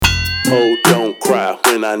Oh, don't cry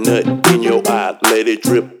when I nut in your eye. Let it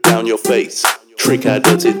drip down your face. Trick, how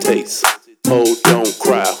does it taste? Oh, don't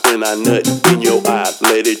cry when I nut in your eye.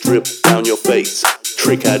 Let it drip down your face.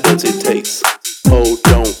 Trick, how does it taste? Oh,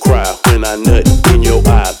 don't cry when I nut in your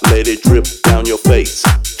eye. Let it drip down your face.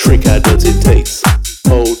 Trick, how does it taste?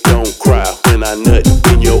 Oh, don't cry when I nut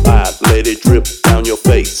in your eye. Let it drip down your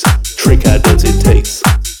face. Trick, how does it taste?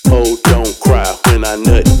 Oh, don't cry when I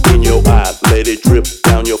nut in your eye. Let it drip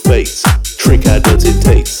down your face. Trick, how does it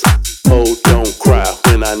taste? Oh, don't cry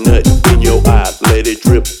when I nut in your eye. Let it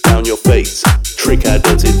drip down your face. Trick, how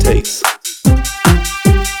does it taste?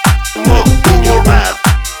 Nut in your eye.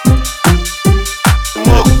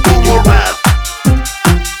 Nut in your eye.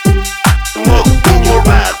 Nut in your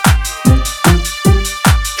eye.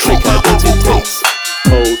 Trick, how does it taste?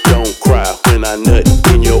 Oh, don't cry when I nut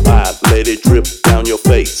in your eye. Let it drip down your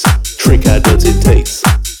face. Trick, how does it taste?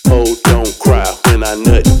 Oh, don't cry when I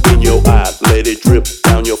nut in your eye. Let it drip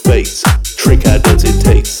down your face. Trick, how does it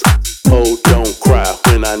taste? Oh, don't cry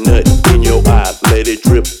when I nut in your eye. Let it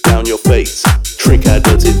drip down your face. Trick, how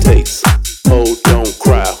does it taste? Oh, don't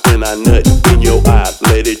cry when I nut in your eye.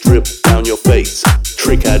 Let it drip down your face.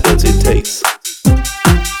 Trick, how does it taste?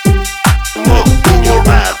 Nut in your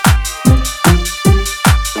eye.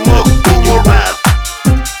 Nut in your eye.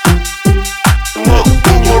 Nut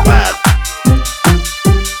in your eye.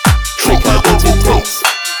 Trick, how does it taste?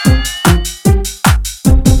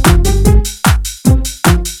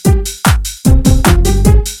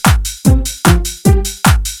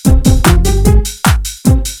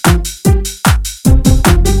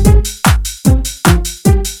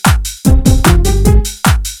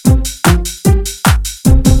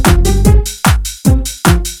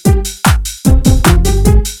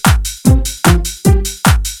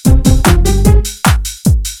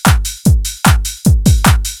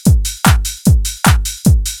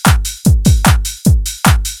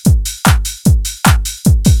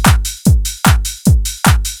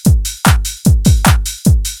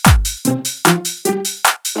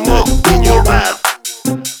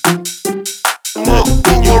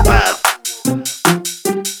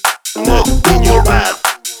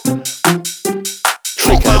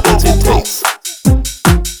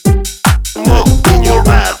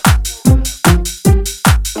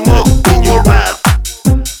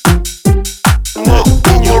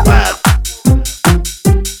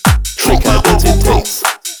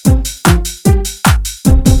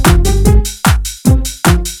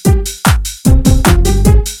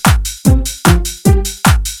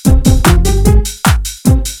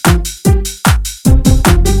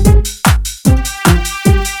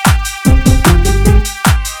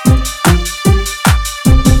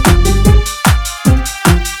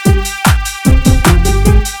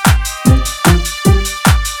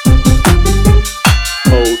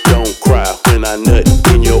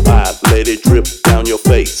 Let it drip down your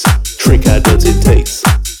face. Trick, how does it taste?